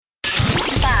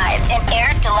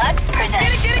Eric Deluxe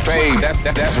presents Fade,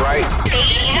 that's right.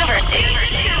 Fade University.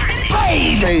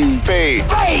 Fade.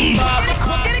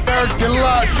 Eric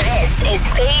Deluxe. This is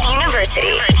Fade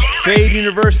University. Fade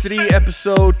University,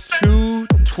 episode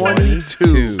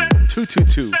 222. 222.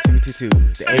 222.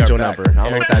 The angel number. I don't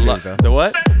know what that means, though. The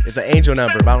what? It's an angel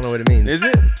number, but I don't know what it means. Is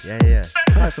it? Yeah.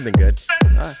 That's something good.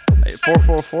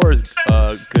 444 is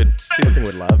good too. Something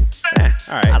with love.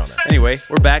 All right. I don't know. Anyway,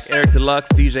 we're back. Eric Deluxe,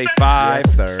 DJ 5.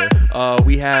 Yes, sir.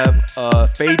 We have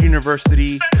Fade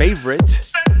University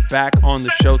favorite back on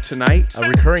the show tonight. A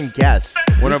recurring guest.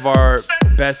 One of our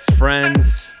best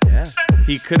friends. Yeah.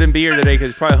 He couldn't be here today because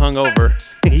he's probably hungover.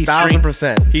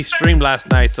 1,000%. He streamed last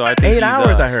night, so I think 8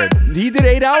 hours, I heard. He did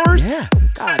 8 hours? Yeah.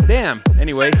 God damn.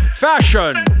 Anyway,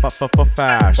 fashion.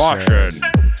 Fashion.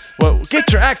 Well,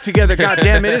 get your act together,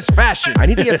 goddamn it! It's fashion. I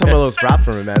need to get some of those drops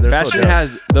from him, man. They're Fashion so dope.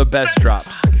 has the best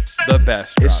drops. The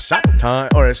best It's drops. shot time,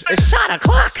 or it's shot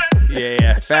o'clock.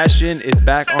 Yeah. Fashion is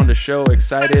back on the show.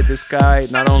 Excited. This guy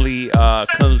not only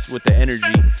comes with the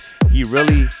energy, he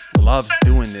really loves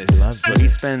doing this. He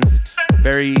spends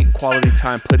very quality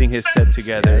time putting his set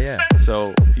together. Yeah.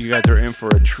 So you guys are in for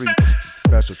a treat.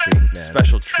 Special treat, man.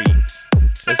 Special treat.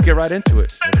 Let's get right into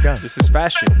it. Let's go. This is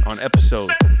Fashion on episode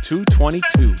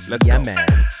 222. Let's yeah, go. man.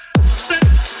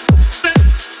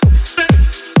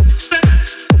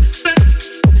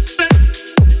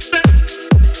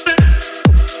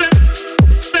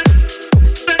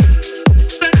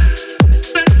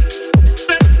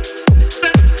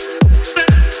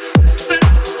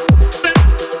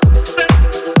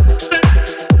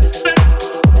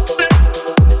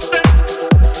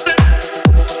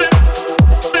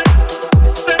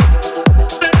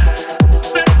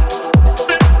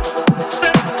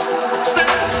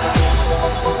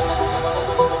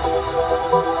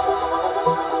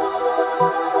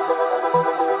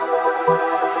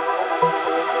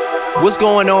 What's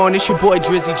going on? It's your boy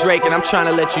Drizzy Drake, and I'm trying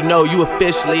to let you know you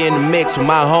officially in the mix with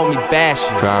my homie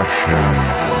Fashion.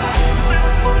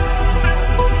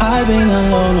 I've been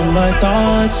alone in my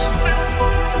thoughts.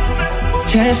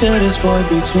 Can't feel this void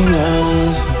between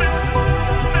us.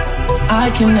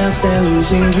 I cannot stand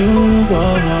losing you.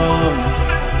 Whoa.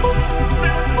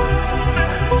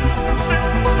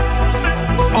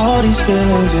 All these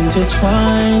feelings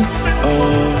intertwined.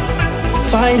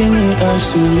 Fighting the urge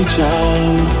to reach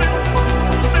out.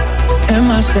 And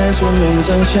my stance remains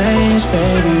unchanged,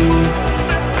 baby.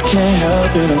 I can't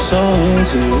help it, I'm so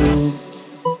into you.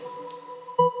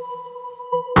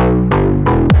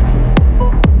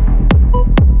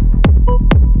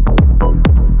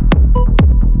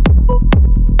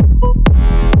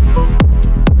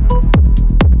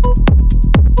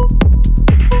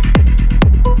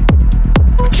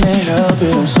 I can't help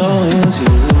it, I'm so into you.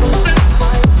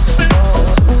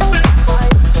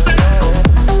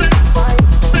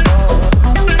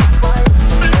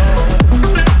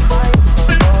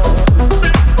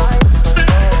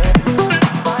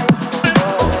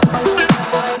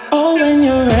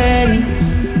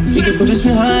 Put this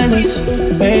behind us,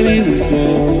 baby, we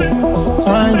can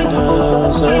find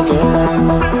us again.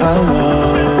 I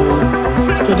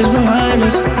know. Put this behind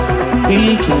us,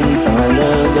 we can find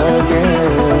us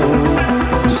again.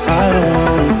 Just I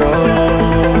don't go.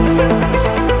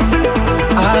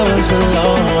 I was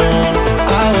alone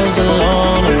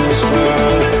in this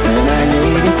world, and I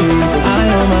needed people. I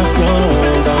on my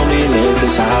phone, don't be late,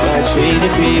 'cause how I treated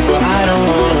people. I don't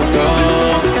wanna go,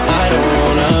 I don't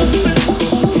wanna.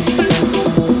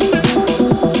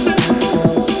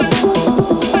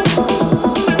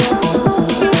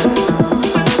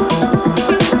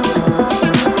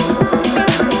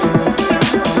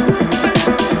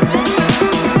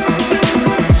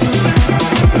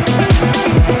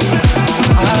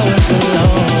 I was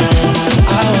alone.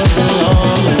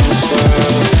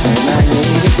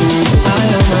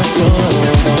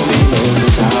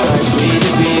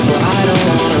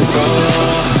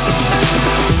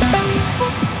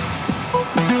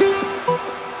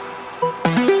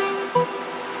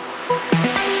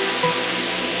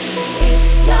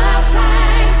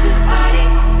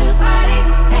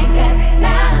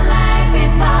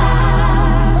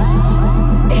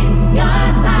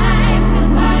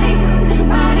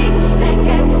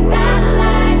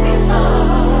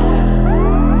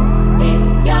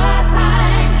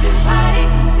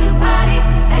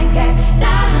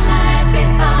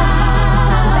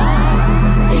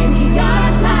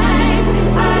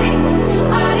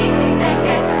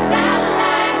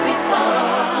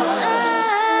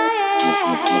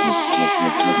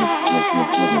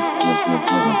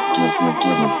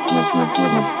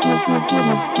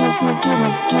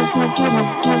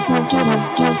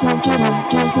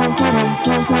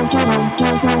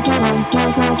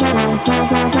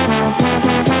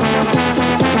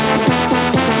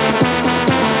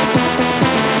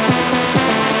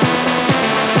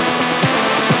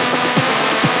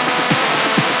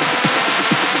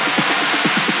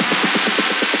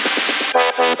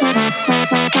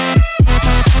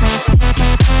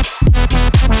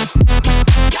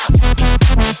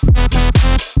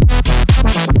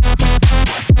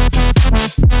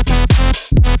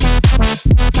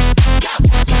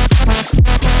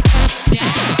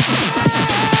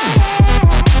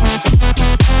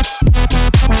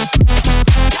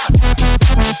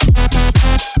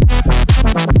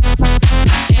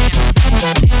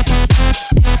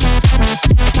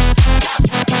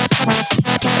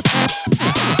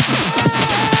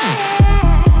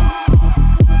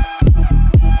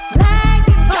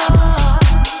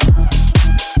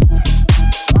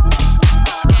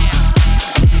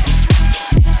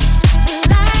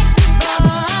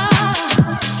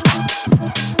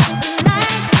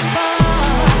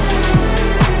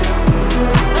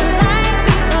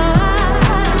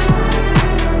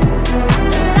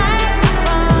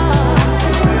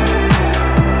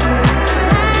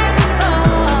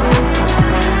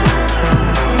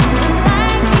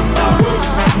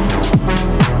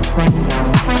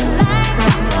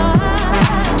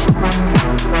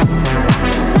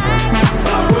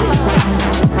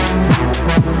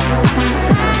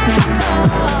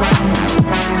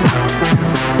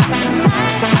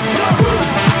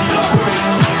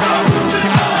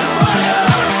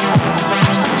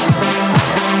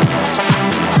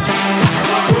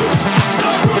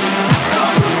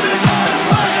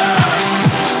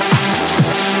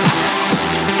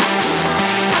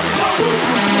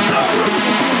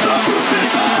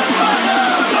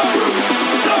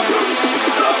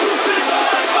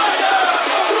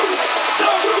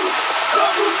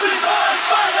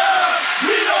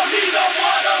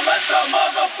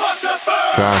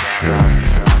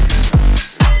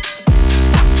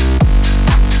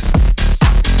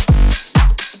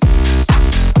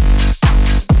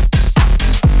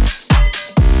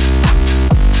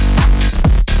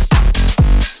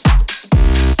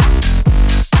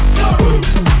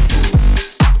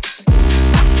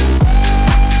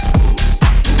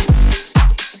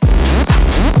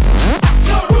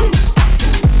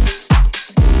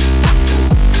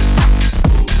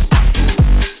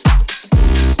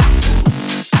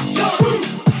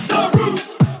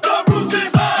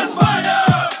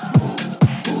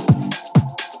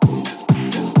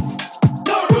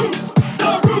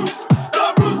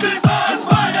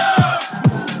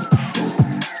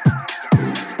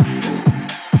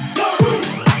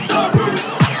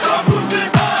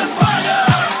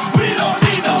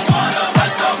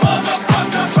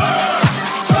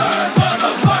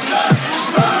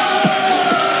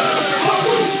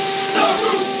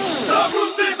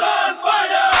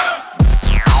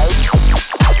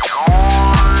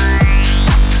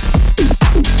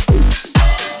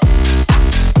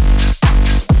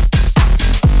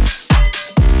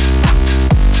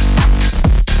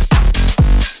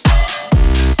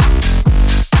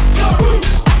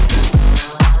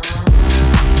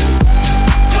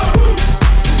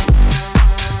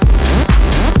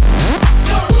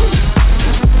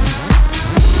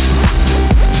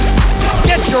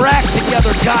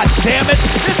 God damn it!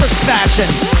 This is fashion!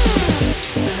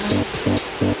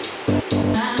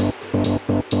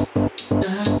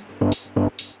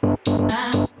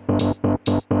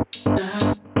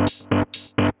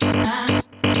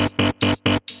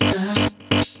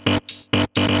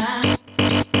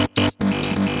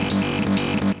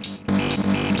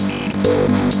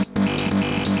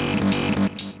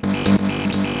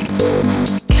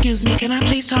 Excuse me, can I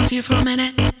please talk to you for a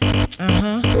minute?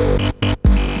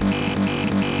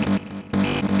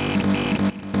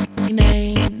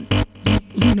 Name.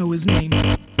 You know his name.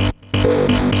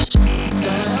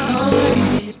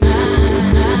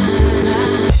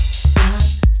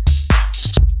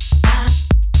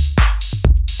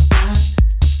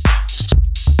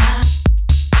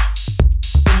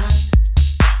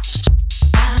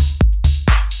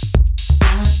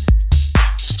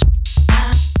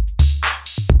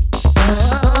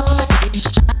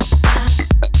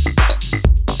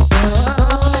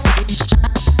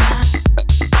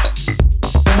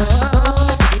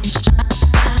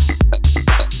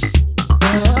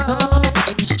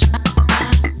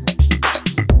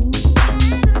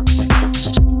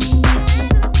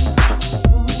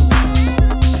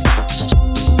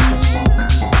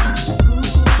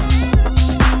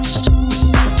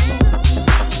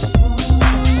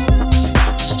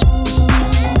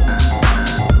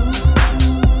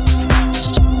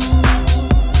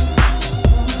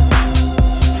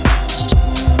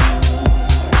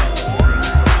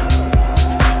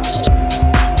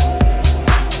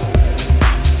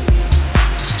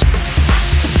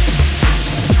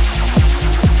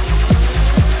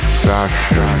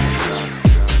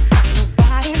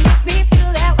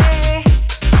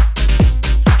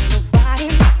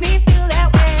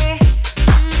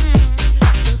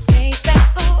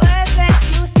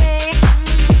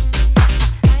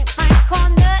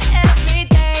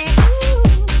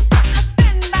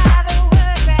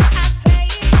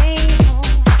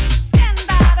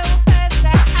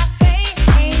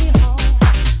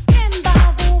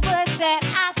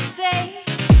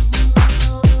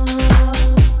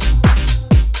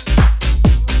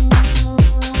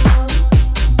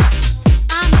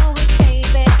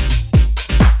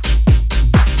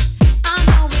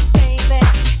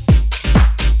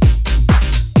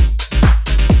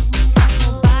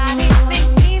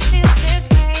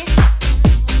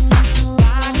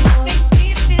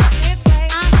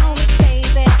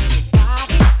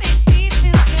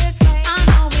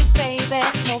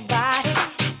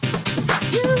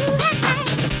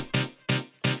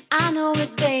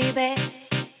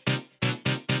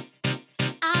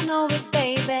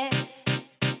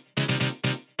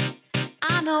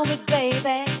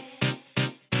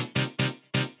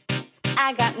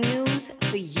 I got news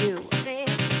for you.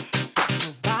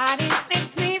 Nobody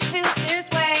makes me feel this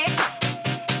way.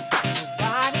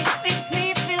 Nobody makes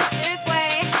me feel this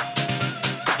way.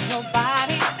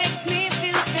 Nobody makes me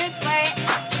feel this way.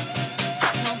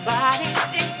 Nobody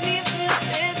makes me feel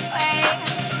this way.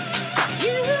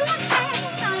 You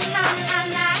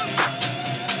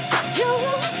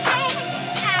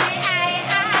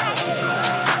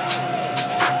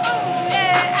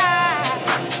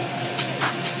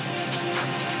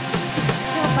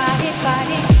Nobody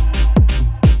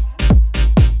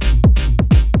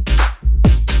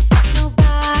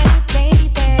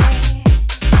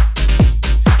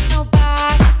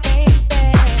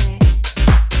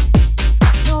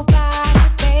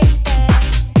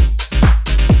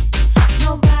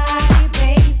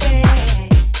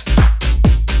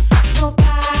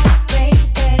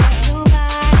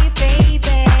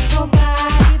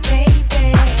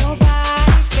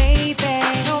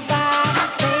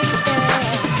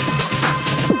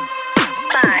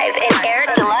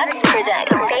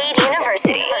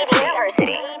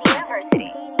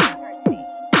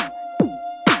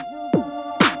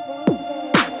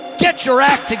your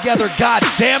act together, God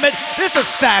damn it! This is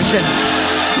fashion.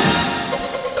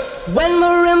 When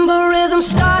marimba rhythms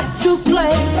start to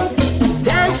play,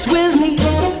 dance with me,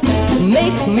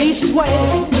 make me sway.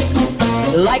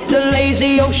 Like the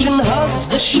lazy ocean hugs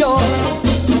the shore,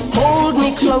 hold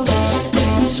me close,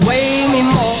 sway me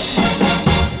more.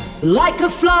 Like a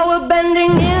flower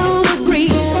bending in the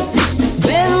breeze,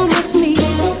 bend with me,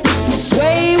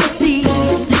 sway with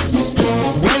ease.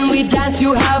 When we dance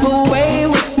you have a way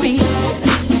with me,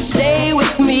 stay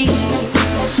with me,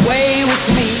 sway with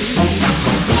me.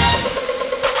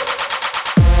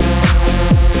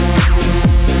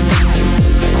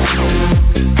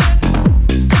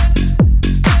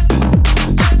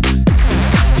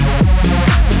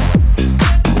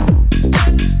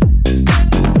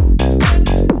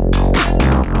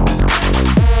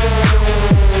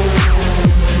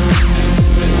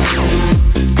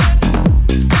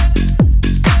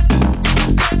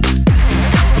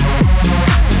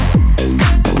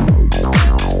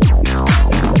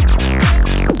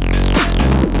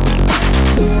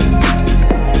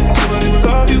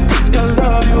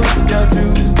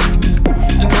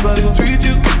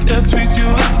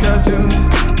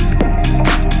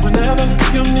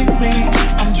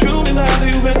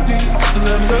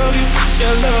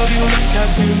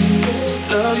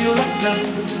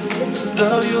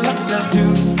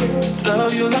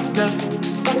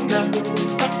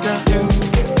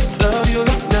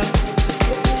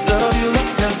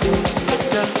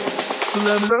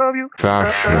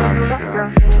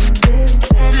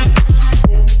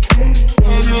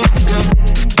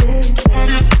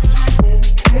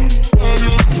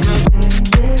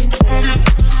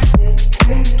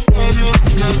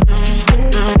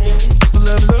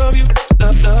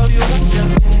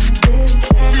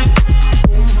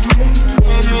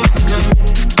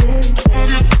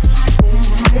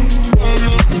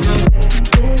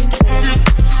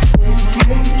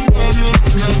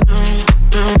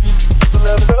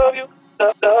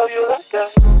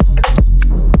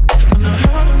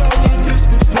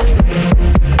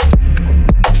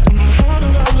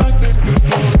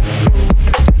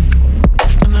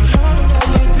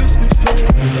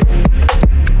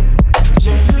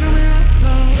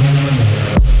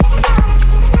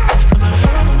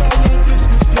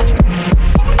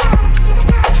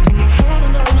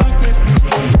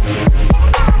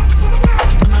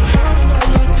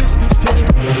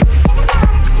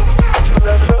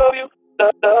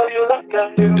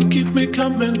 You keep me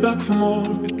coming back for more,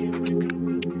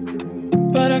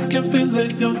 but I can feel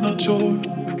it, you're not sure.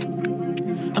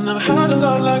 I never had a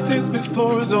love like this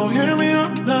before, so hear me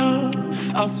out now.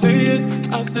 I'll say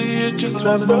it just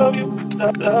once more.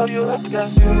 Love you like I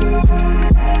do.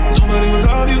 Nobody will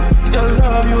love you, yeah,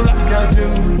 love you like I do.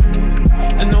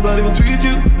 And nobody will treat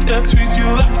you, yeah, treat you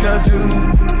like I do.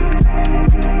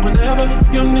 Whenever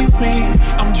you need me,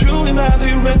 I'm truly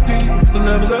madly ready. So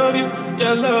let me love you,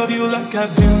 yeah, love you like I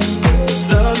do.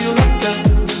 Love you like I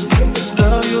do.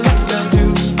 Love you like I do.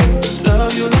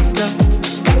 Love you like I do.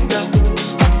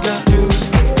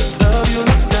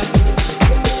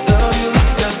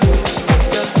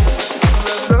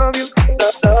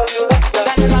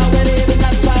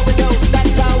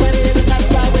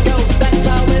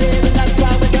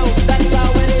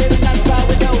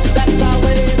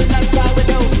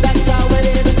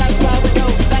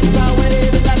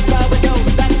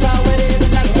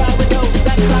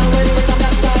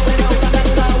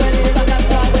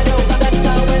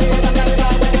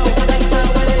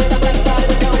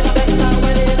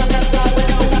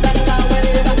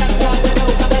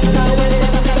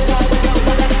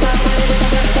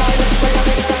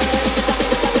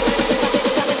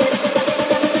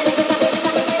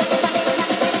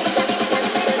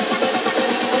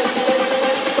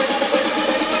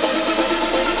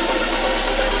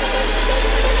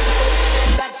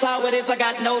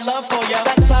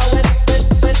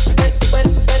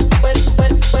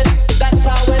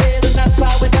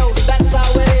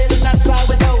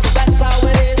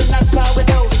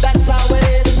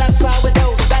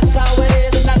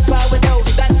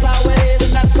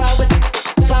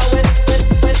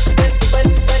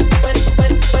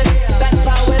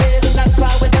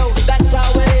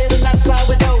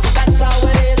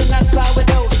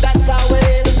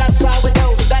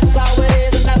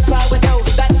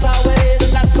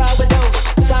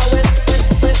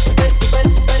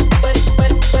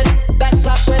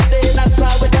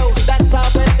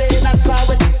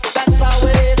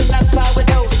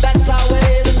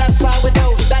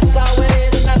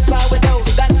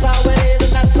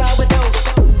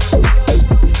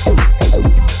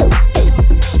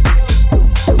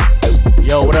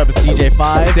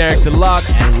 It's Eric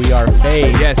Deluxe. And we are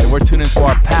Fade. Yes, and we're tuning into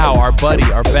our pal, our buddy,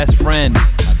 our best friend,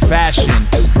 Fashion.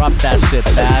 Drop that shit,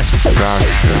 Fashion.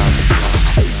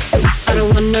 I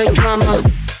don't want no drama.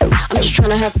 I'm just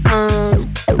trying to have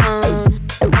fun.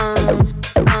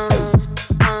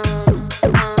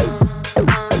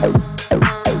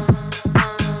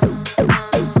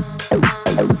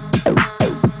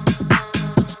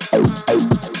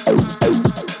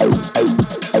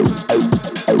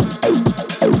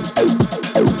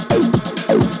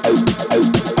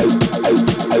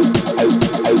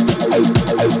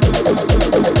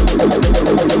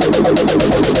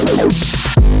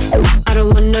 I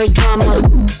don't want no drama.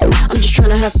 I'm just trying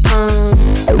to have fun.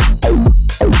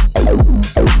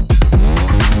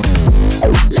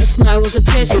 Last night was a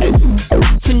test.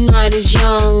 Tonight is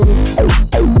young.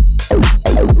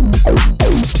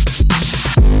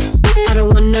 I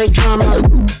don't want no drama.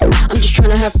 I'm just trying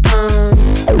to have fun.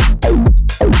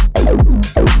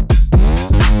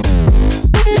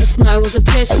 Last night was a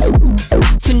test.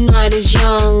 Tonight is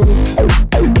young.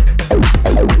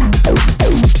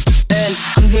 And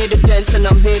I'm here to dance and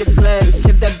I'm here to glance.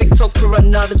 Save that big talk for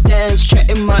another dance. Chat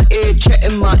in my ear.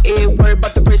 Worry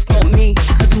about the wrist, not me.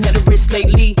 Haven't had a wrist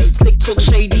lately. Slick talk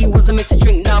shady. Wasn't meant to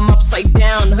drink, now I'm upside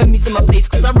down. Homies in my place,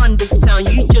 cause I run this town.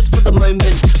 You just for the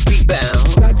moment, rebound.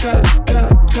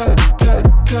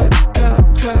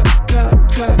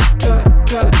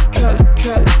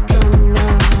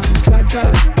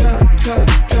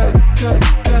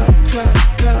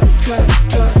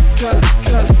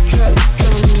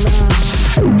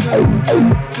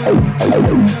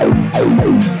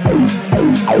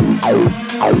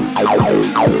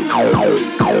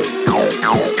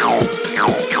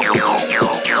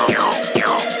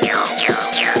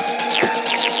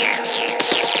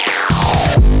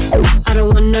 I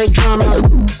don't want no drama.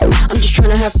 I'm just trying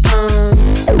to have fun.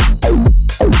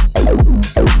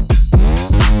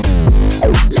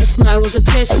 Last night was a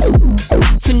test.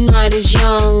 Tonight is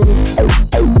young.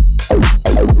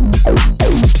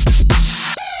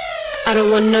 I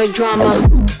don't want no drama.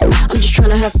 I'm just trying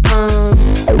to have fun.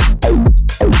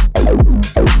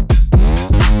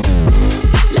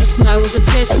 Last night was a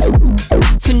test.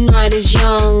 Tonight is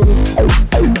young.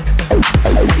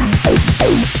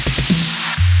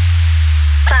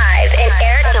 5 and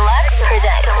Eric Deluxe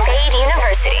present Fade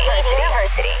University.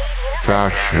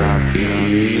 Fashion.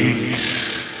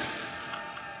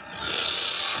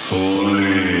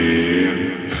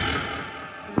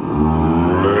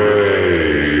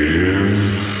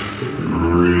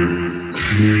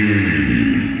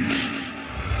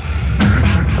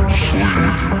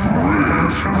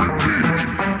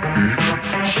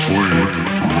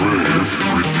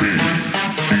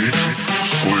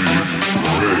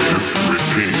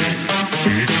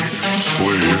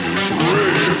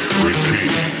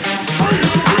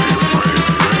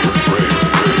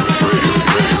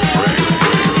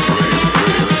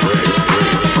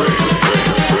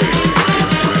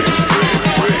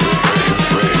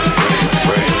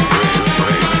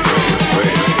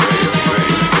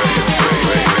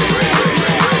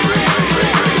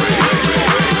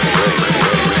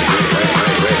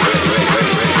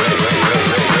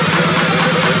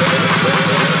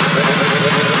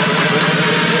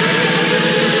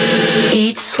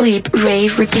 Sleep,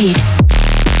 rave, repeat.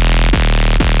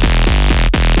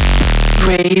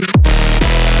 Rave.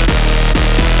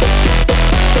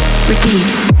 Repeat.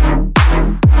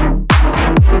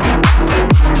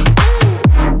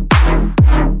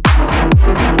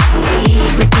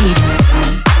 Repeat.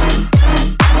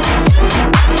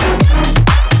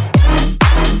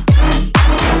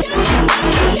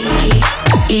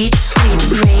 Eat, sleep,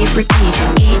 rave, repeat.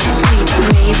 Eat, sleep,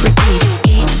 rave, repeat.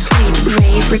 Eat, sleep,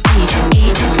 rave, repeat.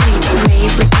 Eat, sleep,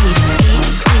 rave, repeat. Eat,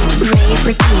 sleep, rave,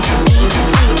 repeat. Eat,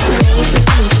 sleep, rave,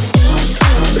 repeat. Eat,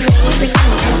 sleep, rave,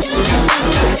 repeat.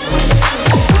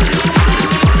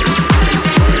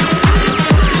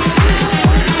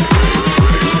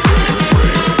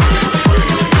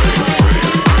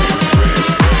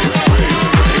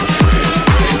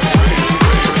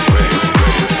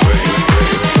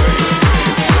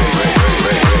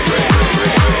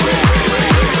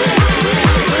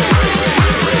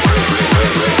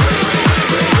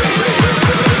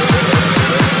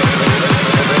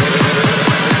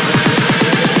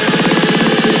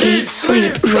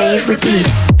 Sleep, rave, repeat.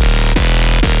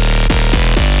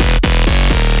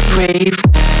 Rave.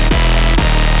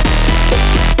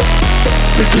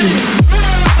 Repeat.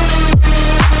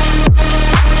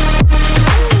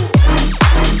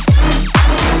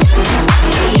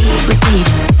 Repeat.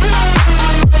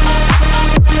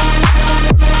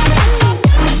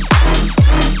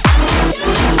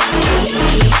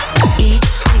 Eat,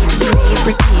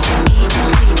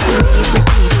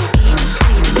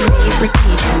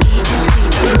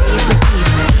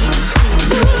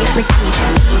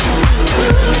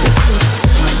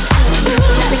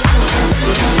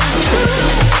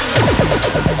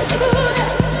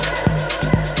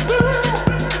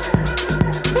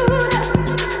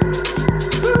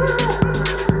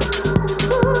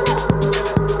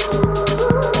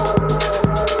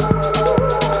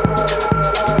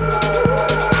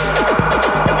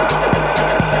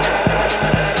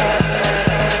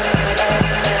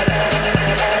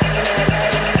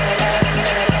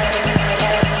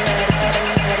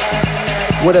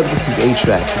 What up, this is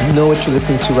A-Track. You know what you're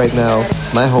listening to right now?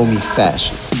 My homie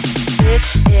Fashion.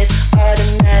 This is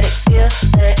automatic, feel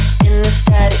that in the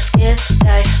static, skin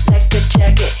tight like a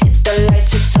jacket, hit the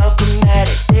lights, it's all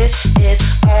chromatic. This is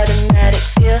automatic,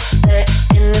 feel that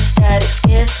in the static,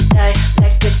 skin tight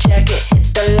like a jacket,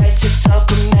 hit the lights, it's all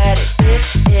chromatic.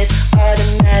 This is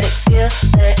automatic, feel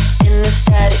that in the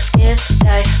static, skin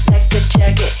tight like a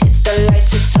jacket, hit the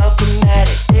lights, it's all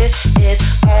chromatic. This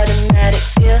is automatic,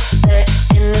 feel that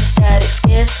in the static,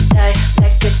 skin tight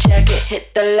like a jacket,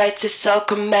 hit the lights, it's all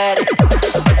chromatic.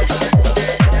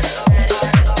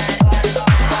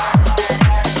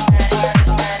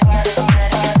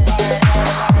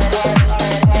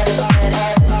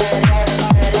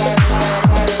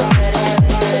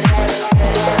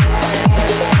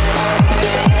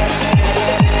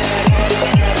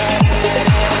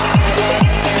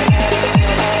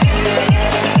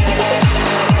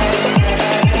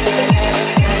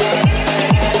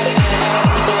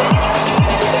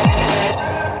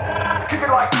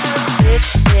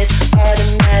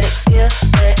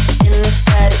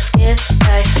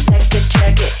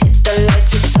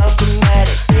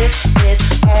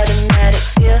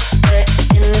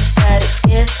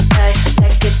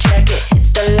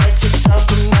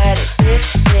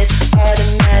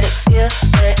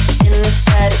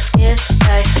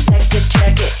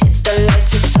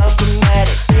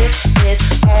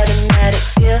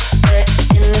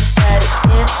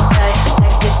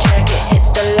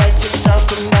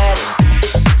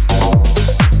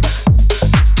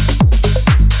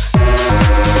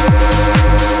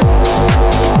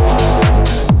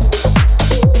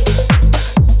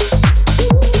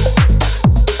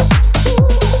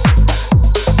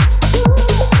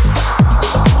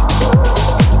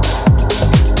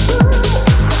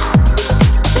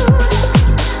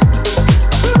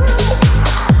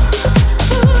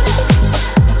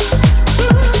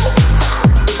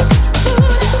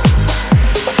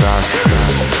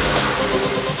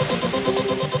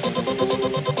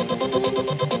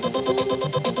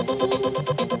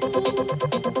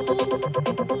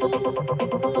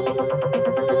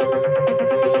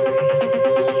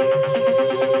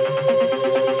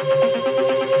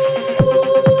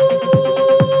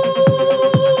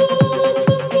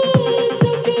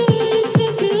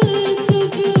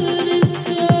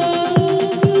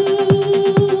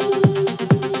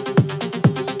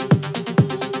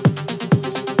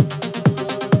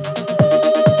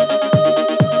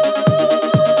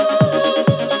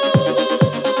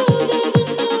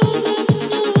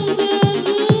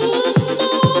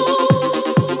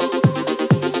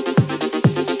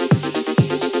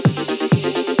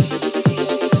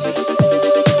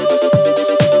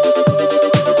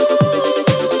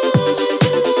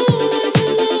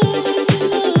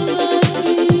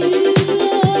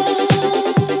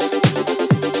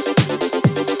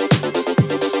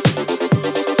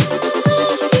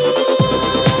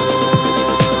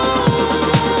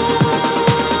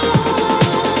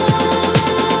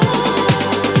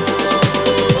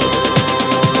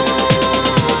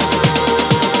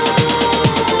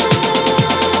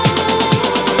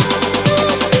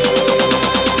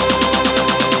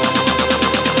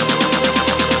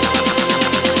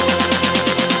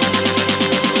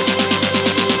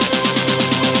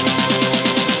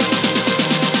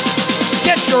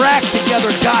 Your act together,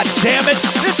 God damn it!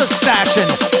 This is fashion.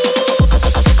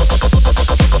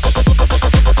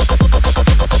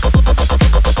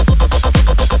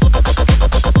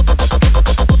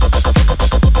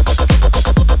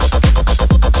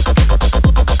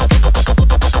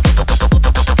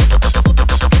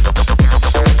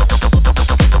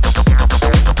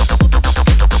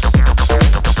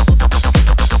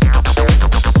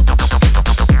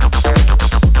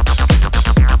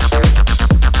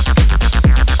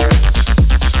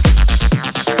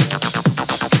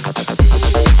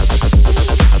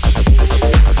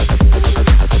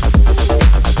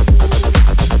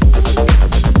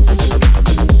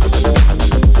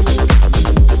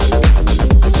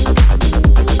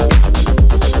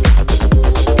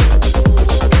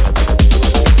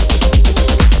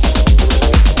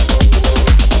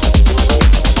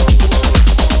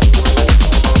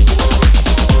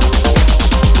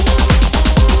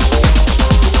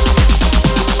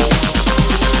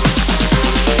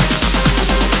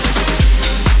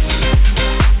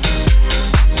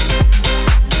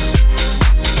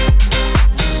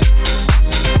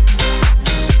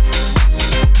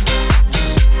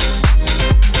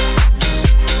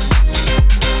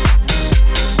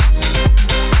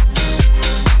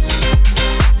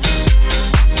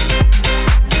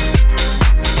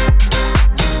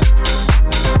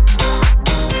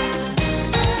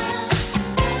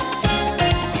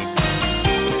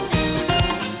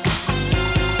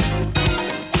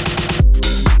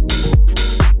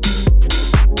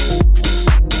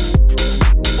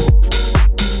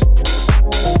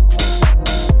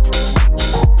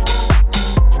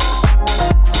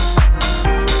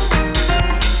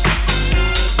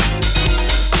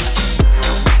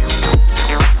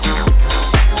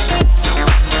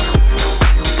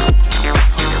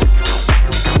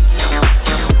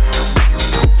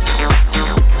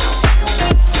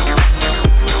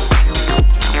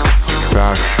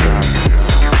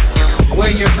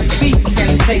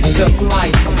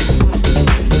 flight,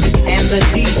 and the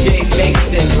DJ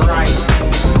makes it right.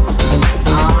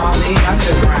 On the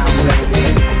underground, baby.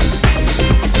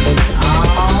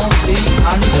 On the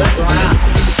underground.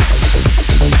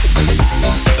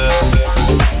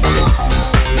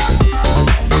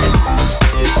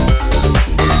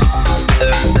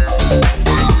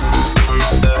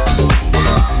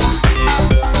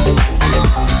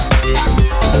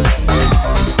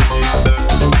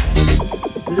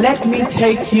 Let me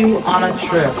take you on a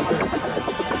trip.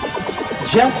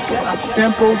 Just a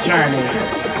simple journey.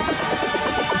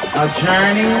 A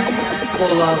journey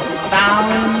full of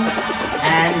sound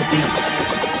and beat.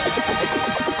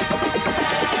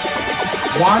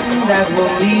 One that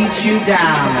will lead you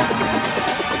down,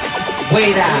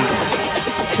 way down,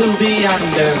 to the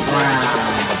underground.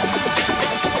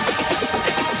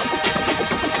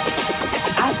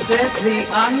 I said the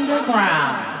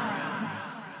underground.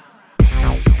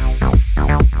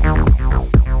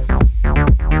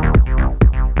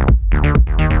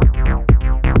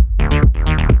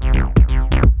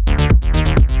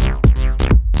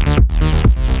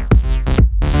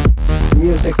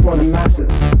 Music for the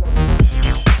masses.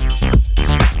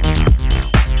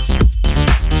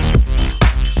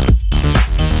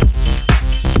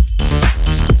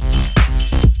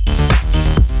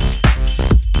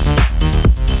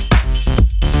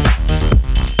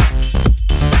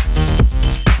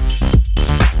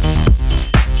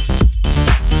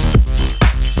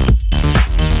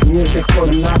 Music for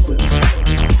the masses.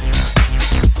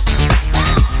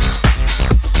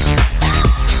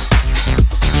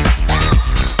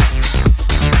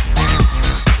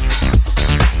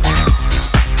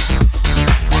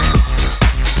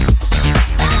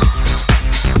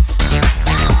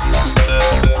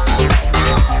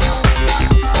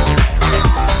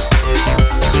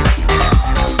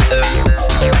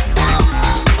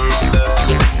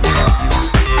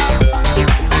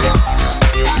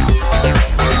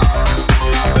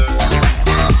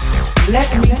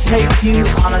 Take you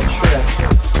on a trip.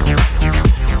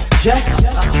 Just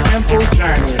a simple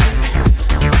journey.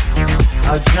 A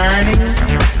journey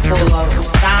full of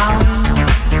sound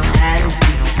and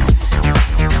beat.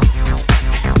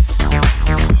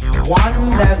 One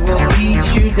that will lead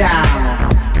you down,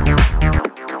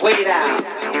 way down,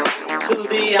 to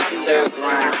the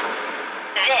underground.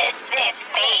 This is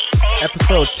Fade.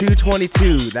 Episode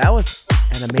 222. That was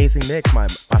an amazing mix, my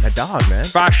dog, man.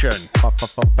 Fashion.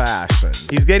 Fashion.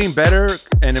 He's getting better,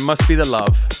 and it must be the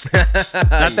love.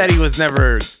 Not that he was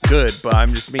never good, but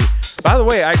I'm just me. By the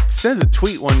way, I sent a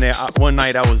tweet one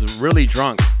night. I was really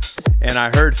drunk, and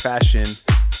I heard Fashion,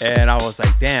 and I was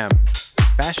like, damn,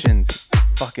 Fashion's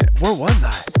fucking. Where was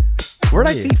I? Where'd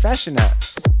I see Fashion at?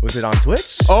 Was it on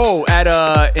Twitch? Oh, at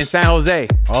in San Jose.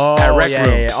 Oh, at Rec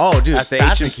Room. Yeah. Oh, dude, at the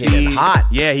Fashion HMC. came in hot.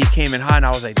 Yeah, he came in hot, and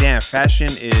I was like, damn, Fashion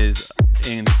is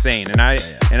insane. And I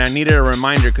needed a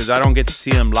reminder because I don't get to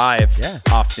see him live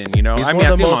often. You know, He's I one mean,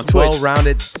 of I the see him on most Twitch.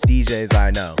 well-rounded DJs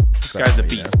I know. This guy's a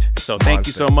beast. So thank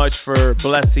you so much for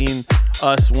blessing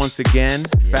us once again.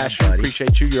 Fashion, buddy.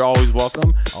 appreciate you. You're always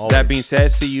welcome. Always. That being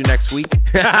said, see you next week.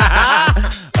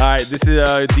 All right, this is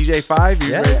DJ 5.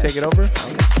 You ready to take it over? I'm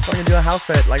fucking do a house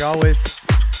set like always.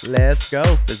 Let's go.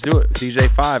 Let's do it. DJ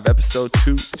 5, episode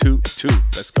 222.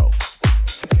 Let's go.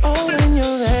 Oh, when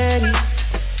you're ready,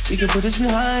 we can put this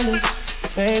behind us.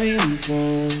 Maybe we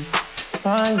can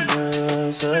find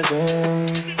us again.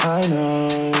 I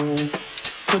know.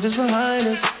 Put this behind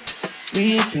us.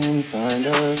 We can find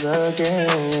us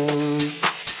again.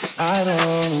 'Cause I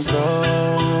don't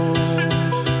go.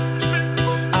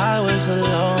 I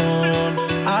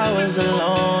was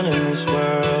alone in this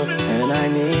world, and I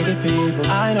needed people.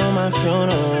 I know my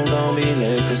funeral gon' be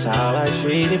lit, 'cause how I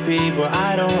treated people.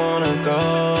 I don't wanna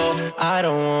go, I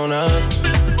don't wanna.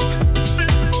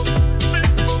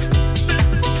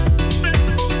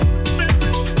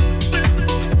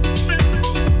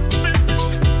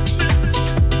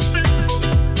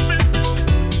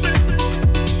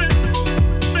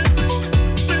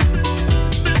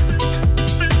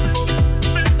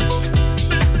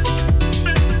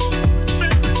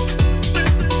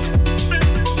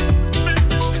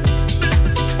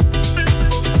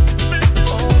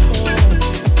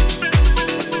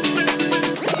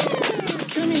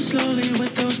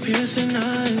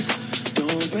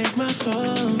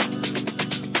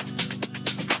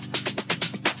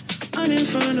 An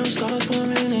inferno starts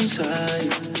forming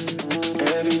inside.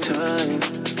 Every time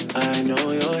I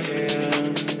know you're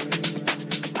here,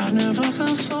 I never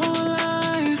felt so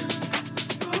alive.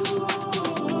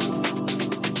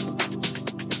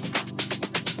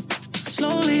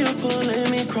 Slowly you're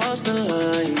pulling me across the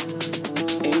line.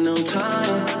 Ain't no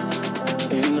time,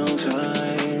 ain't no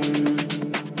time.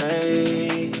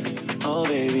 Hey, oh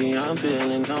baby, I'm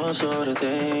feeling all sort of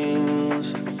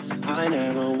things. I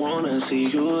never wanna see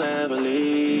you ever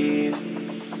leave.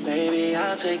 Maybe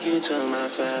I'll take you to my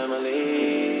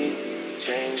family.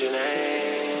 Change your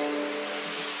name.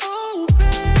 Oh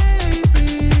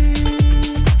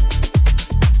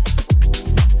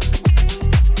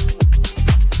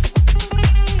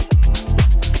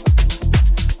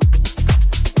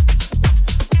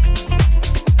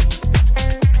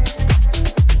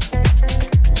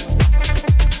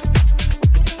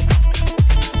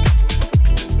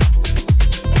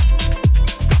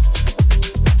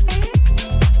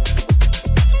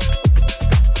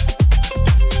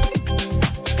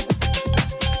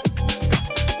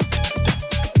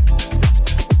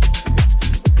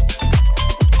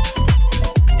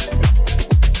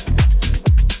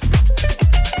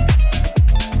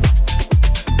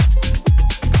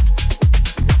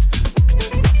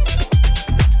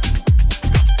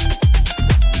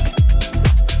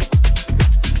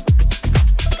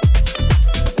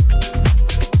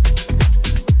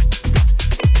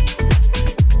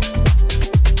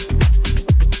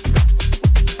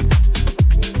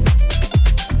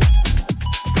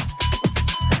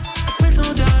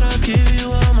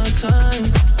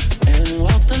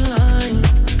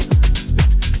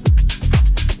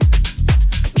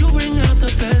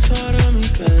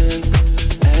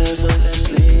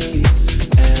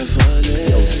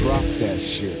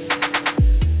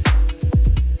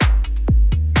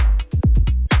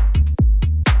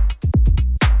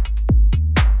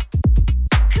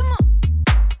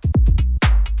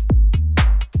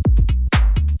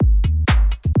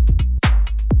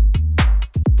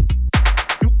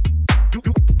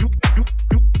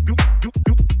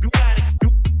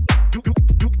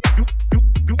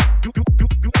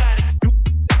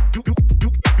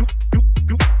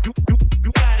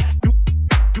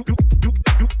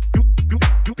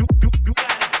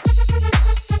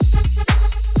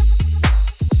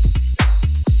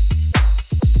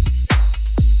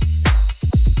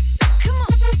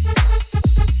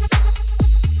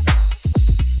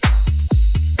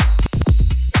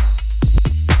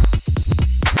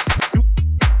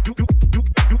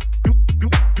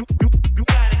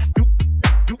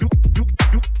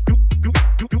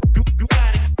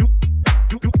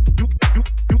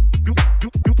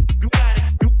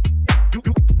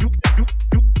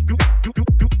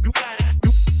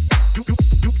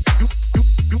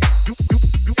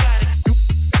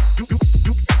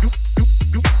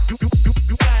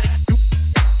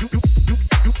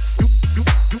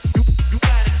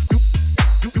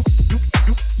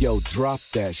Drop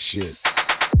that shit.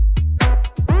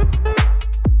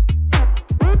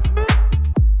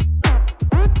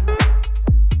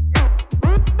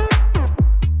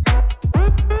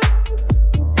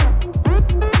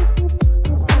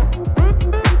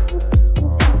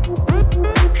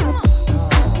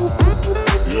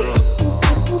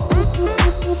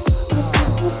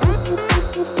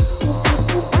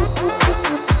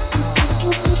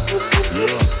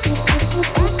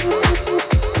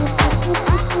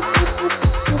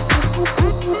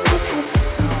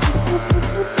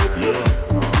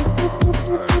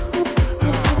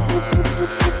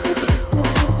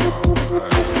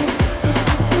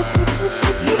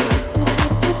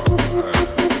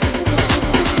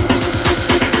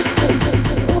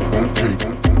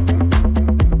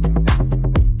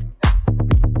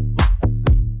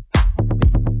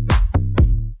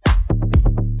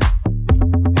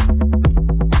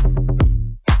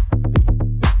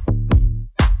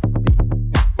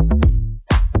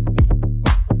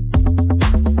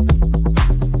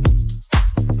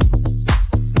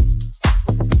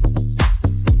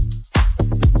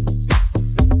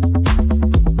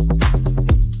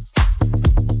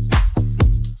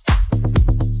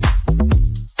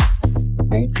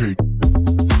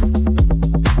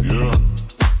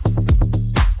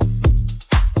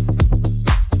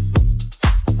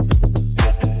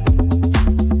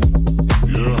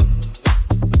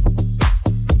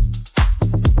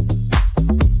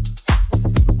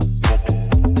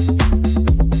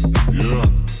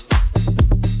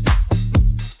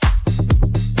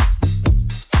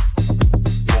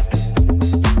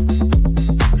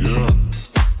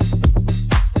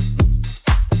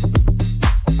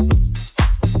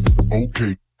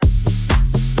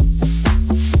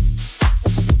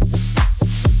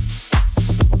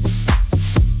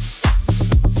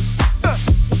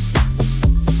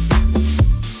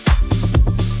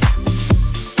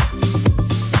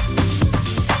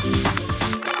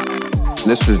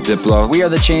 This is Diplo. We are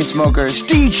the Chainsmokers.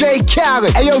 DJ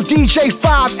Khaled. Ayo, DJ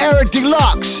 5, Eric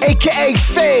Deluxe, aka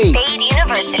Fade. Fade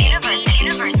University.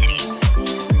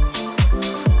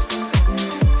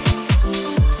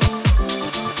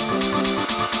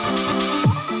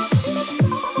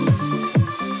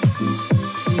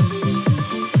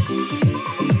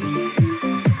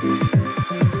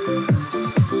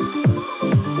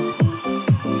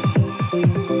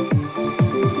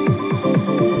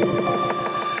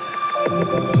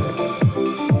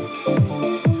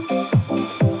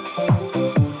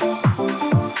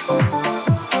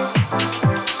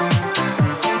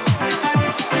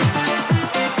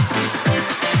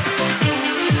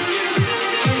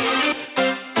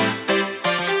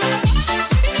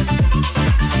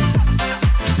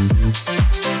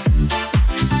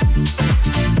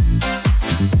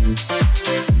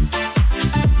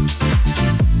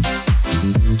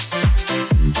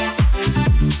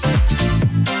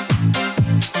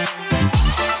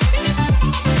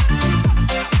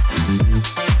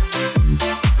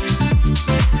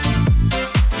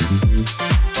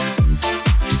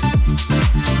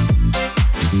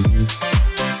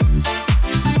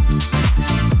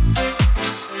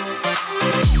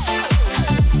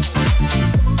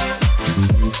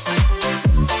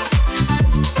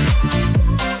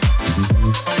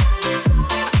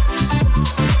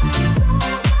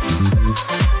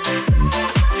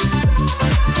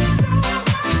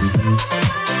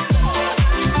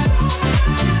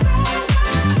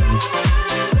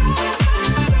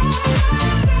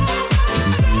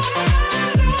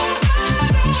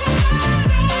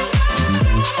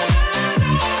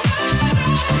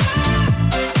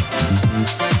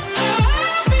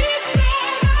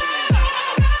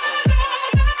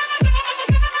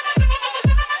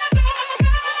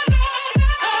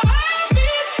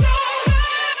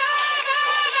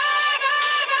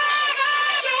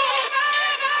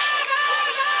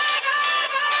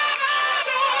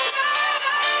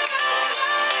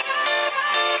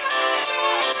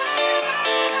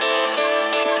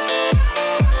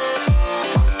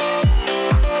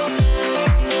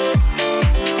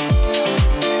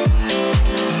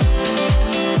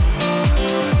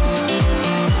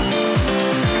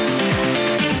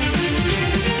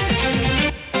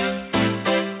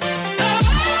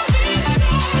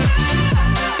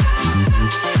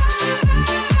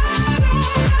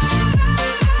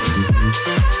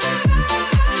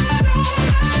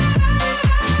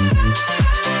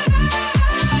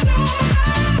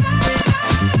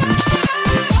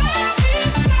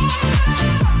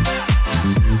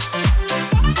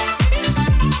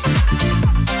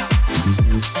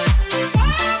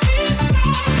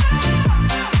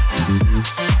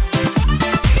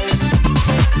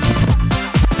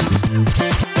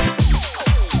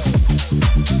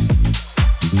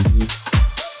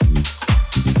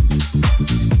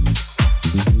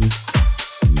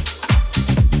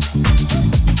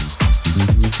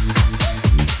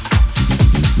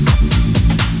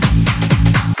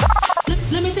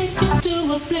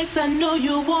 I know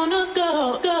you wanna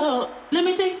go, go. Let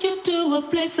me take you to a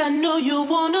place I know you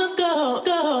wanna go,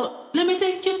 go. Let me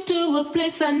take you to a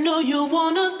place I know you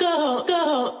wanna go,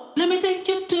 go. Let me take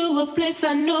you to a place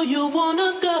I know you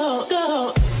wanna go,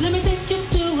 go. Let me take you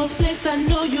to a place I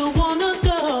know you wanna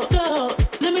go, go.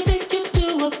 Let me take you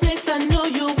to a place I know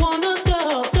you wanna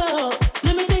go, go.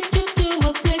 Let me take you to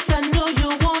a place I know you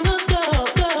wanna go,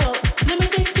 go. Let me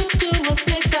take you to a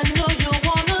place I know you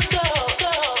wanna go,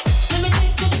 go.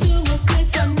 Let me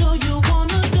take you to a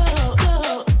place I know you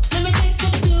wanna go,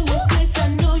 go. Let me take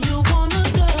you to a place I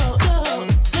know you wanna go, go. Let me take you to a place I know you wanna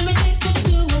go,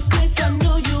 go. Let me take you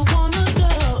to a place I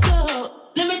know you wanna go. Let me take you to a place I know you wanna go, go.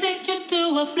 Let me take you to a place I know you wanna go, go. Let me take you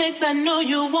to a place I know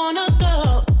you wanna go,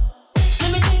 go. Let me take you to a place I know you wanna. Let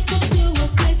me take you to a place I know you wanna. Let me take you to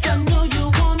a place I know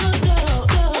you wanna.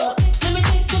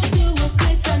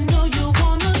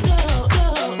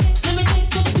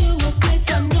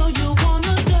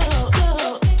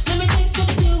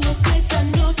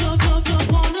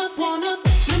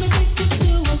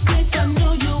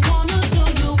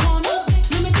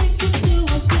 Let me take you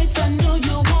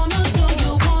to a place I know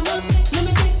you wanna. Let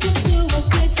me take you to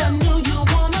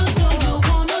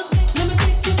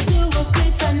a place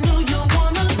I know you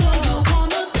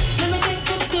wanna. Let me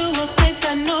take you to a place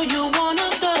I know you wanna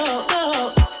go,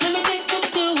 go. Let me take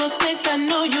you to a place I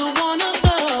know you wanna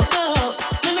go, go.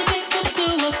 Let me take you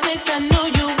to a place I know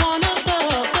you wanna go,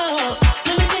 go.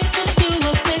 Let me take you to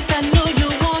a place I know you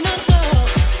wanna go.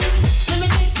 Let me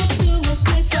take you to a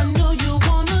place I know you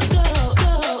wanna go,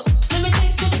 go. Let me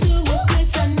take you to a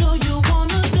place I know you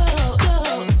wanna go, go.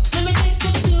 Let me take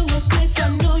you to a place I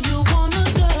know you wanna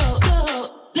go, go.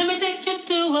 Let me take you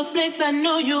to a place I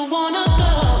know you wanna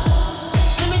go.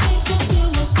 Let me take you to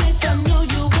a place I know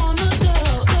you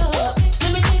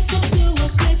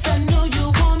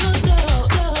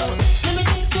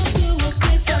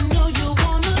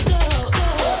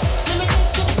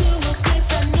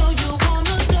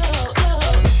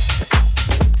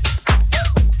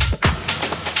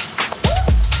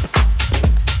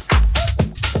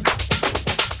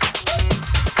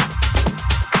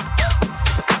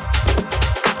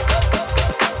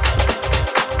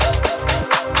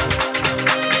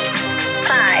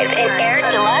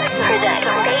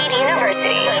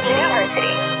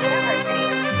University.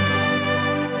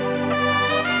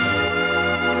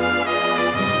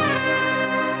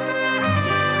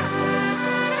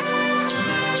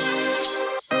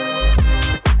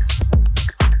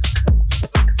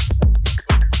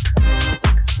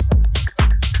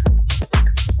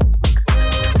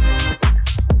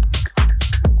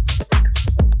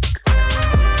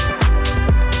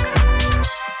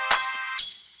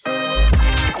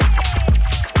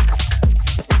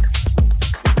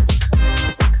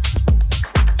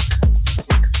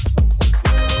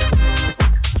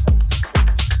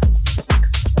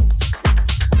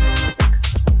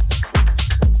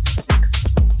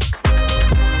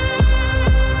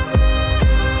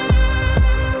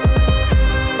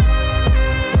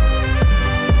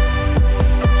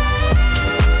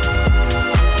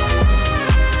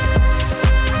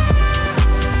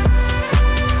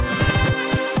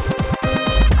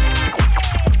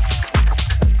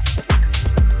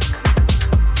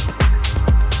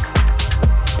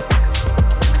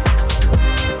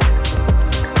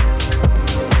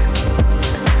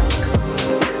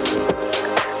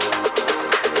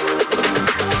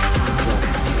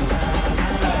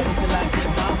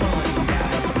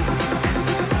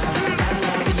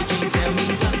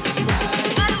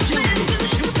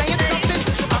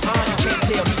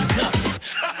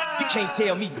 Can't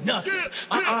tell me nothing.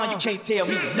 You can't tell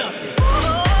me nothing.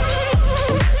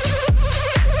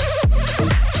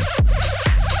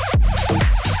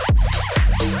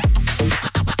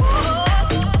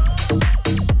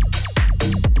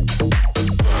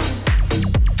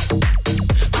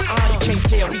 You can't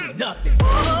tell me nothing.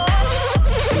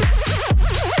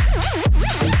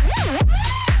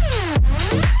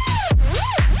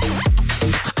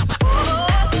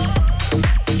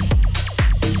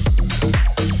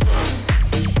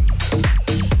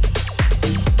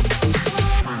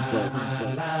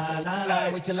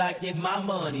 Till I get my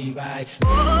money right.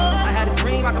 I had a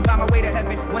dream I could buy my way to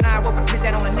heaven. When I woke, I slid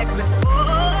that on a necklace.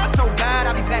 I told God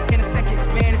I'll be back in a second.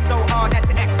 Man, it's so hard not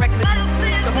to act reckless.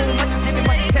 The whole much is giving,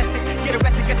 much is tested. Get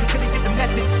arrested, guess until you get the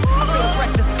message. I feel the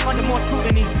pressure under more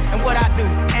scrutiny. And what I do,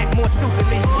 act more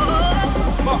stupidly.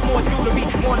 Bought more jewelry,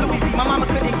 more Louis V. My mama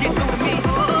couldn't get through to me.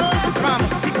 The drama,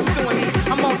 people suing me.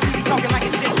 I'm on TV talking like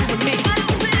it's just you and me.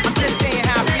 I'm just saying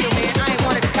how I feel, man. I ain't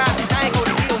one of the Cosby's, I ain't go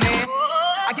to deal, man.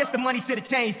 I guess the money should have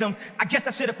changed them. I guess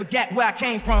I should have forgot where I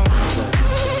came from.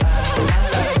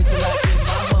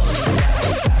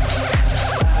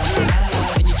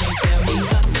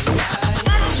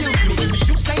 Excuse me, was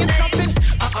you saying something? You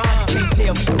can't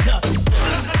tell me nothing.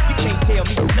 You can't tell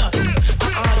me nothing.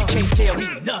 You can't tell me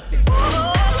nothing.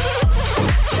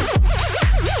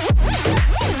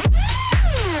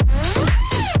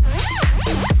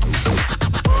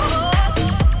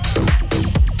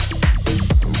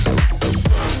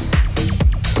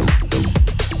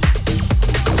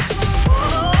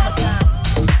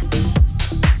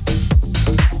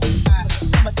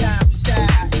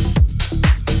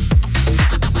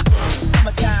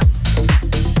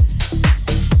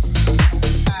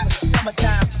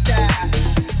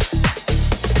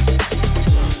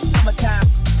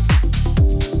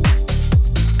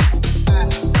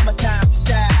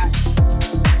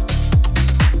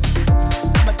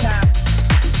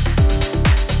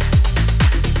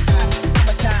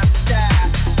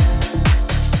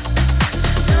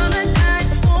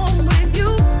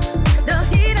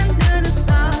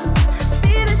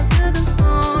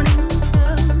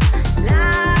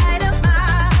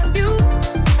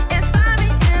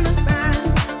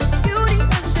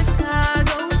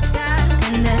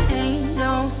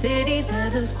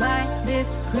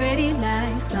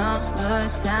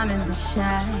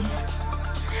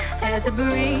 As the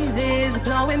breeze is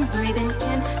blowing, breathing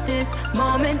in this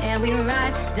moment, and we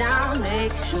ride down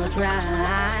Lakeshore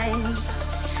Drive.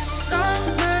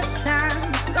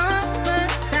 Summertime,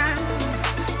 summertime,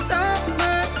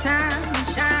 summertime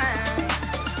shine.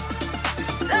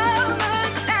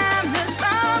 Summertime, the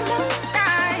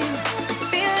summertime. This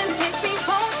feeling takes me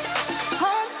home,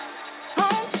 home,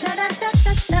 home. Da da da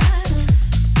da da.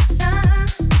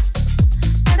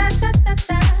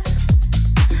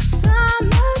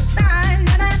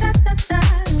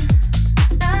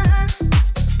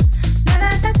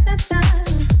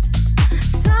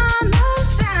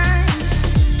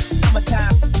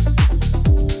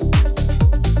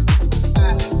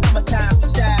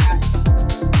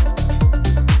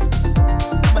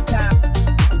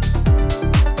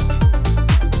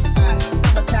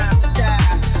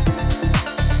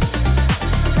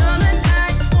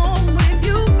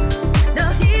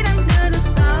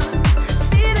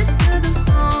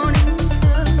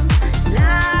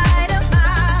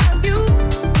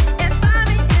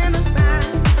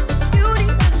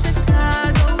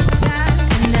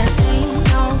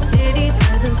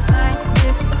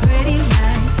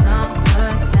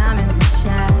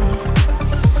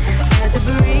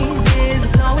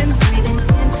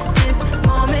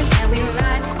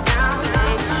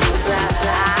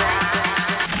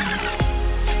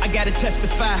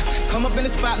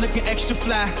 spot looking extra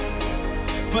fly.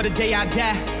 For the day I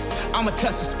die, I'ma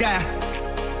touch the sky.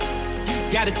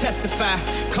 Gotta testify.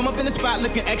 Come up in the spot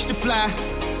looking extra fly.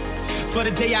 For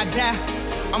the day I die,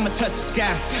 I'ma touch the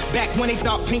sky. Back when they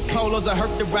thought pink polos would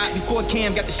hurt the ride. Before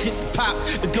Cam got the shit to pop,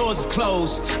 the doors is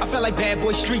closed. I felt like Bad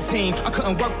Boy Street Team. I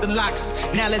couldn't work the locks.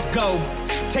 Now let's go.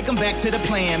 Take them back to the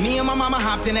plan. Me and my mama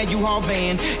hopped in that U-Haul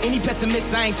van. Any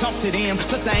pessimists, I ain't talk to them.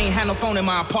 Plus I ain't had no phone in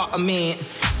my apartment.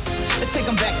 Let's take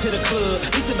them back to the club. At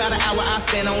least about an hour I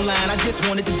stand online. I just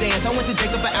wanted to dance. I went to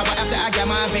Jacob an hour after I got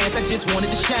my advance. I just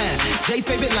wanted to shine. Jay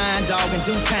favorite line, dog, in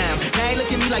due time. Now they look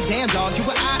at me like, damn, dog, you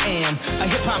what I am. A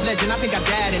hip-hop legend. I think I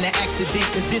died in an accident,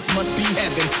 cause this must be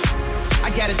heaven. I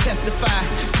gotta testify.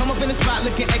 Come up in the spot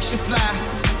looking extra fly.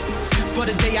 For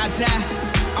the day I die,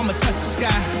 I'ma touch the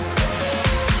sky.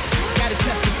 Gotta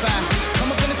testify.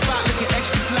 Come up in the spot looking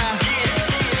extra fly.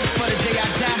 For the day I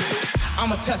die,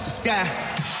 I'ma touch the sky.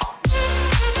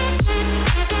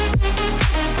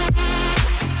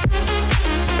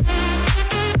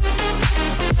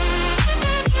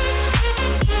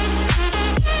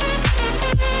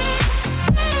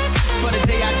 For the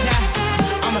day I die,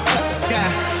 I'ma touch the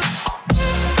sky.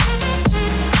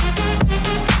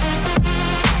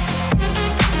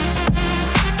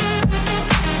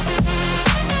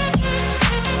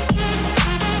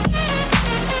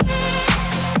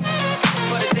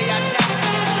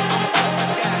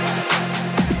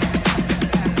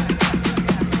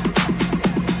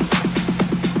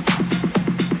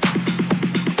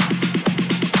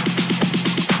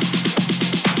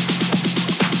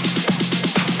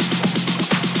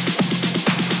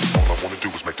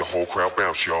 Crowd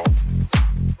bounce, y'all.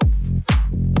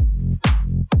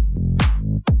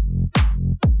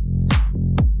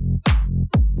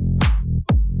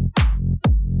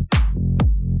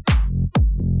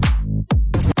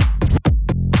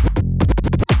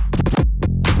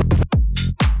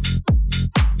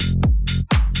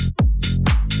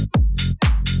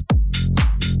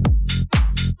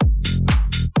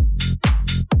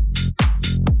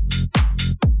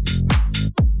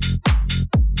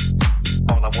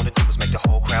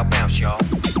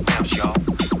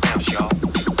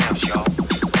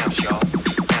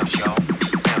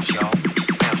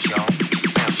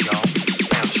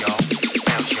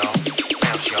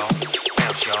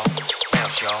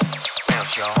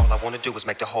 Do is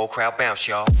make the whole crowd bounce,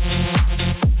 y'all.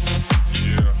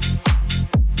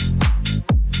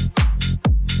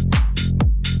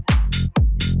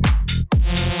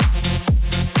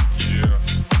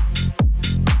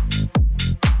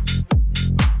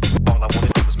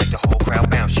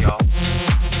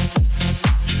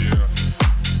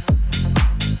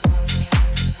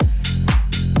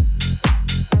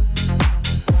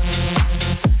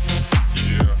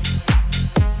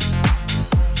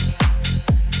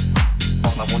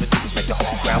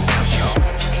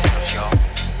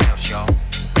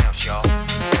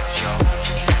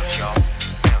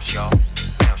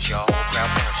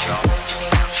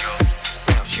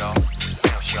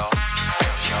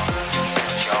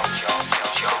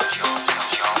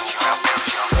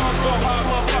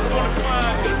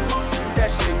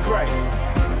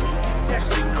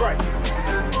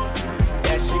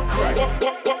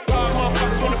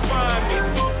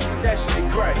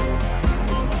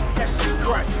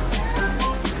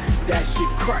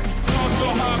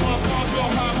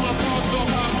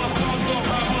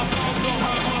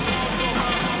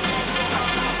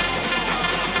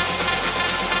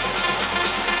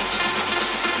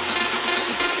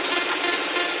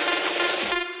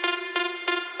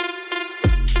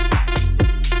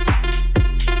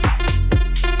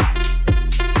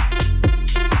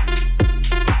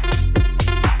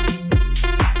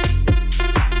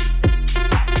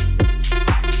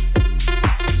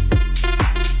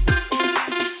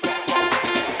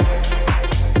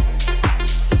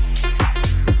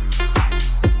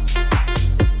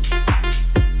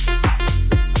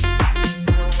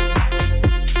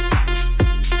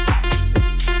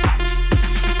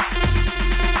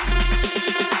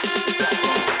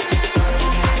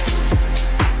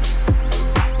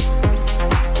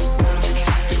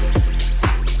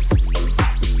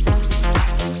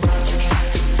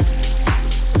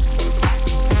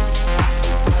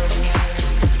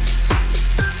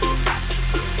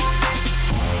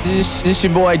 This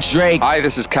your boy Drake. Hi,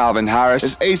 this is Calvin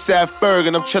Harris. It's ASAP Ferg,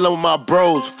 and I'm chilling with my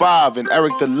bros, Five and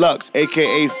Eric Deluxe,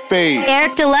 aka Fade.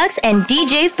 Eric Deluxe and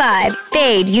DJ 5,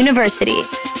 Fade University.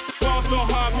 Fall so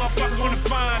hard, motherfuckers wanna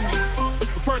find me.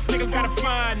 First niggas gotta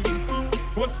find me.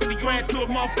 What's 50 grand to a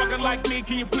motherfucker like me,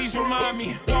 can you please remind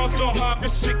me? Ball so hard,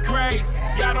 this shit crazy.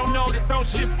 Y'all don't know that don't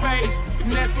shit phase. The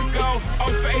Nets could go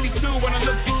 0 for 82 when I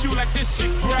look at you like this shit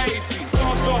crazy.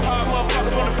 Ball so hard,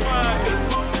 motherfuckers wanna find me.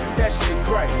 That shit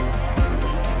great.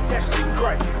 That shit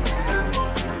great.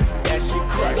 That shit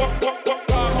great.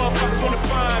 Motherfuckers wanna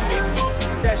find me.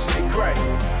 That shit great.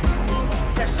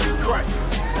 That shit great.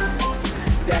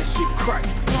 That shit great.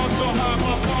 Ball so hard,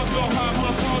 ball so hard,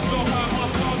 ball so hard, ball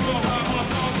so hard, ball so hard,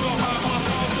 ball so hard.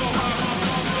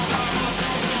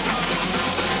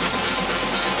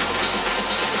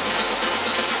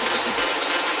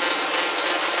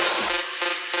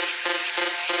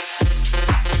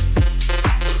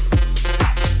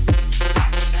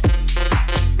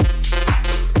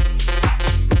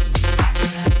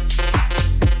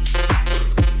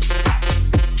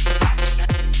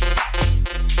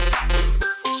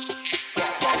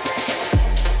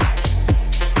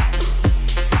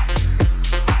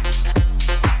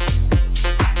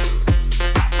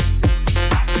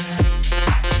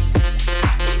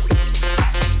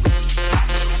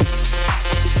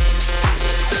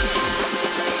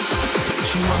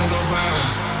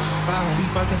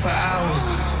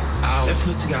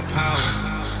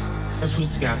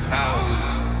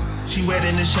 She wet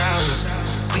in the shower,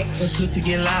 that pussy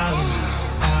get loud.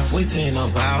 We saying no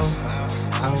vow,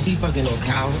 he fucking no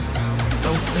cow.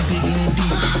 No, I'm digging in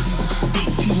deep.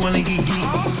 She wanna get geek,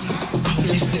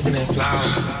 she slipping that flower.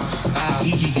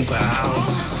 He geeking for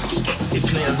hours. They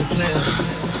players a player,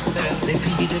 they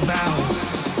peek at the bow.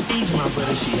 These my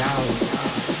brother, she out.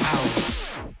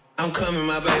 I'm coming,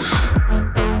 my baby.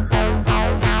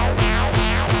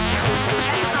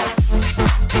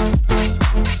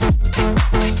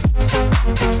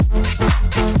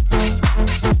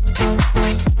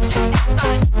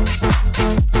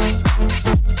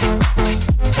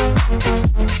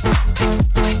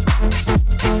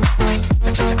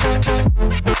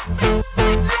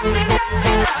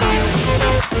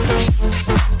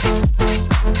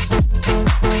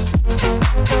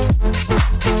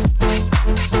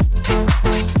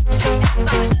 Exercise.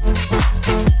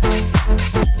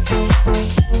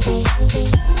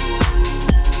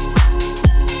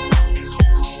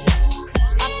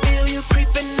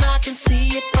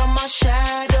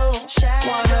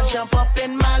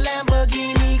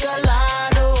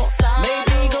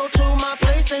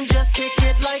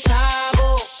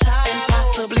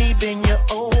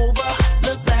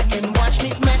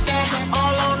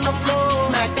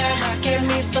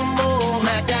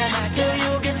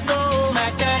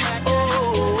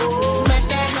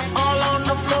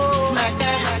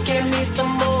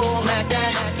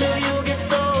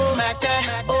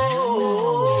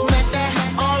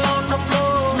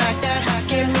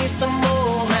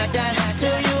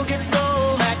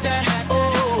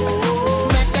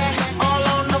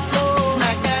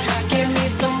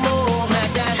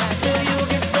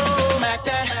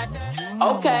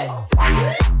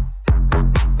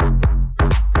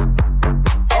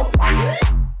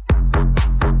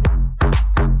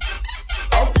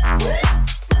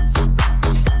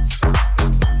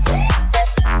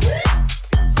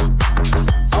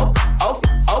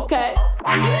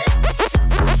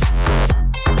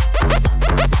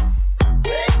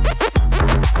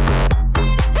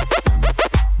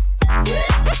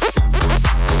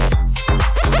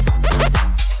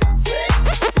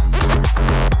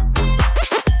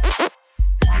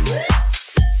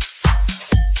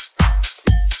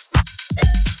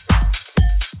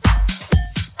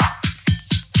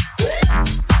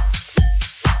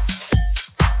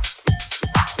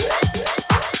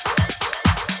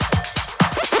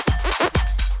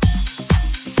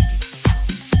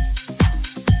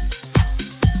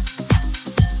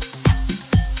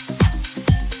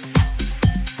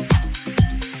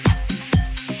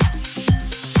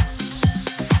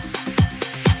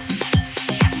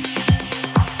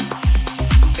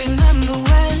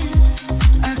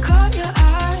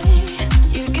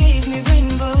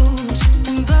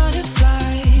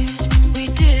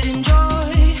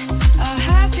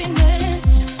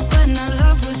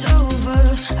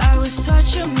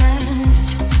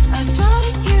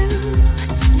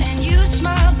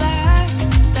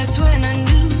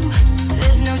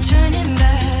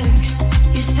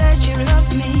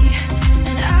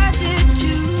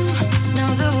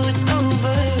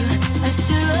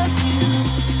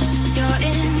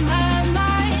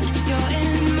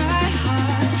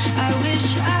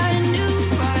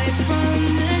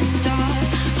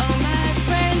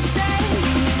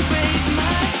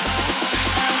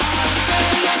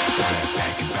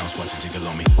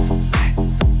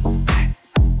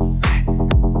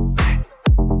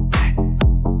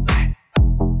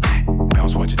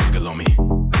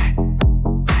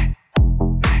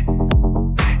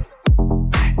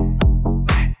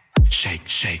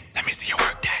 shake, let me see you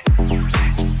work that.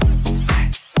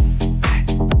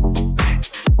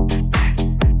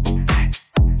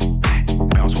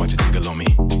 Bounce, watch it jiggle on me.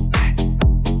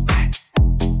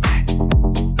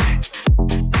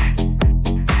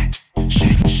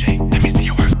 Shake, shake, let me see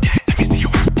you work that. Let me see you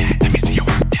work that. Let me see you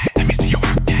work that. Let me see you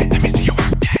work that. Let me see you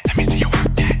work that. Let me see you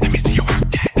work that. Let me see you work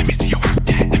that. Let me see you work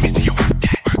that. Let me see you work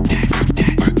that. Work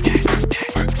that, work that, work that,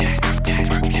 work that, work that, work that,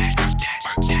 work that,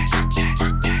 work that,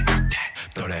 work that, work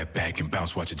that. Throw that back and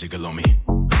bounce, watch it jiggle on me.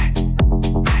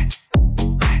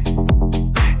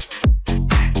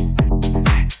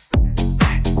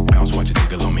 Bounce, watch it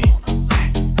jiggle on me.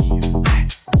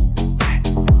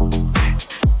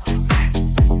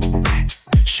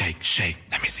 Shake, shake,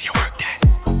 let me see you work that.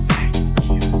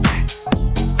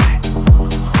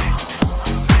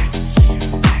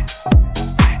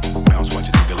 Bounce, watch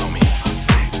it jiggle on me.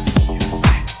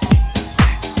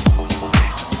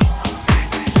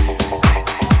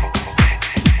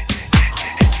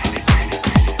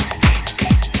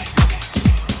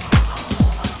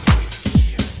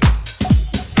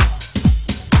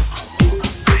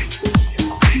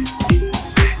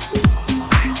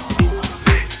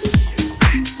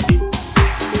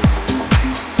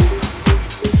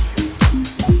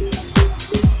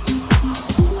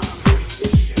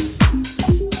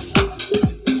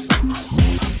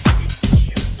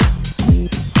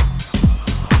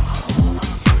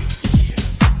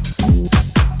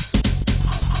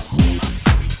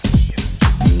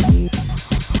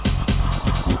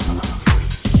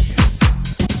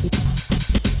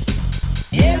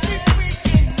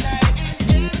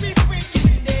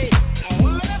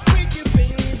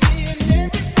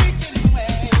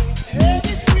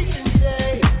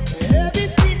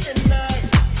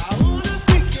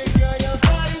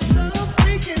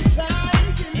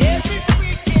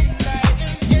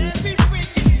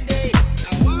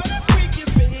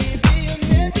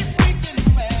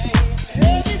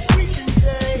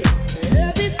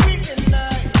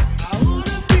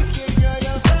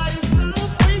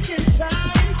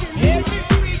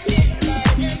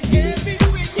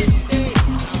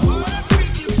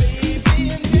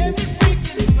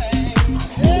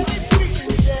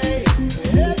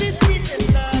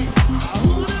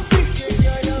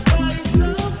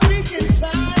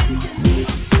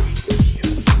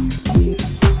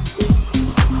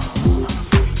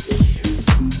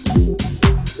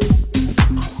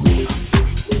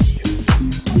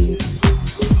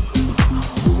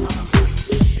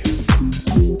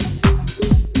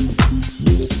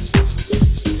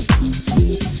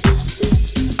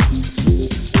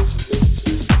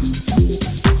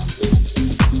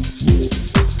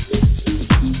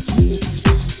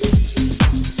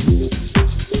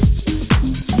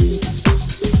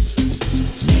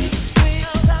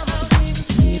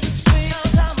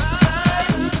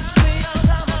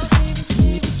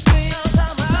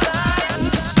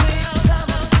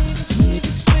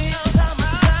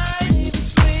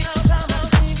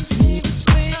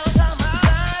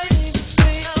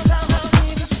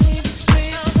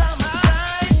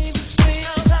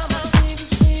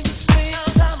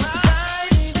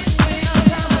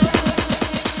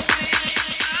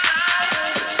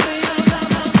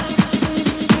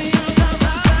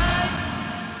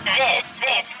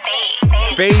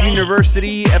 Fade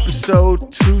University,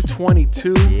 episode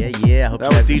 222. Yeah. Hope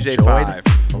that you was guys DJ enjoyed. 5.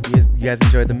 Hope you guys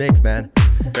enjoyed the mix, man.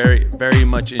 Very, very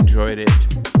much enjoyed it.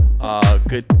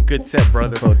 Good set,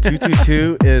 brother. So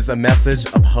 222 is a message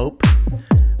of hope,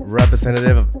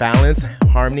 representative of balance,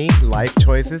 harmony, life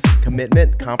choices,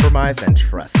 commitment, compromise, and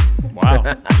trust. Wow,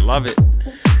 love it.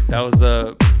 That was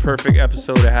a perfect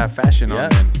episode to have Fashion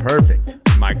on. Man. Perfect.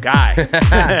 My guy.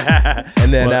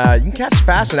 And then you can catch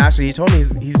Fashion. Actually, he told me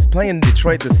he's playing in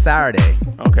Detroit this Saturday.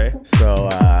 Okay. So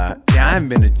yeah, I haven't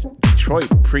been to Detroit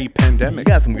pre-pandemic.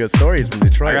 You got some good stories from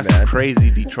Detroit, I got man. some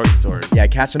crazy Detroit stories. Yeah,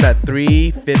 catch him at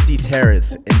 350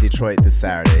 Terrace in Detroit this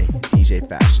Saturday. DJ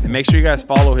Fashion. And make sure you guys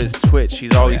follow his Twitch.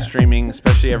 He's always streaming,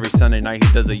 especially every Sunday night.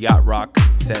 He does a yacht rock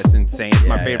set. It's insane. It's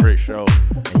my favorite show.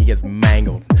 And he gets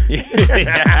mangled.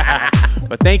 Yeah.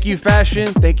 But thank you, Fashion.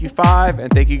 Thank you, Five.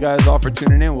 And thank you guys all for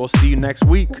tuning in. We'll see you next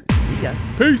week. See ya.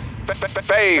 Peace.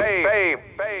 Fave.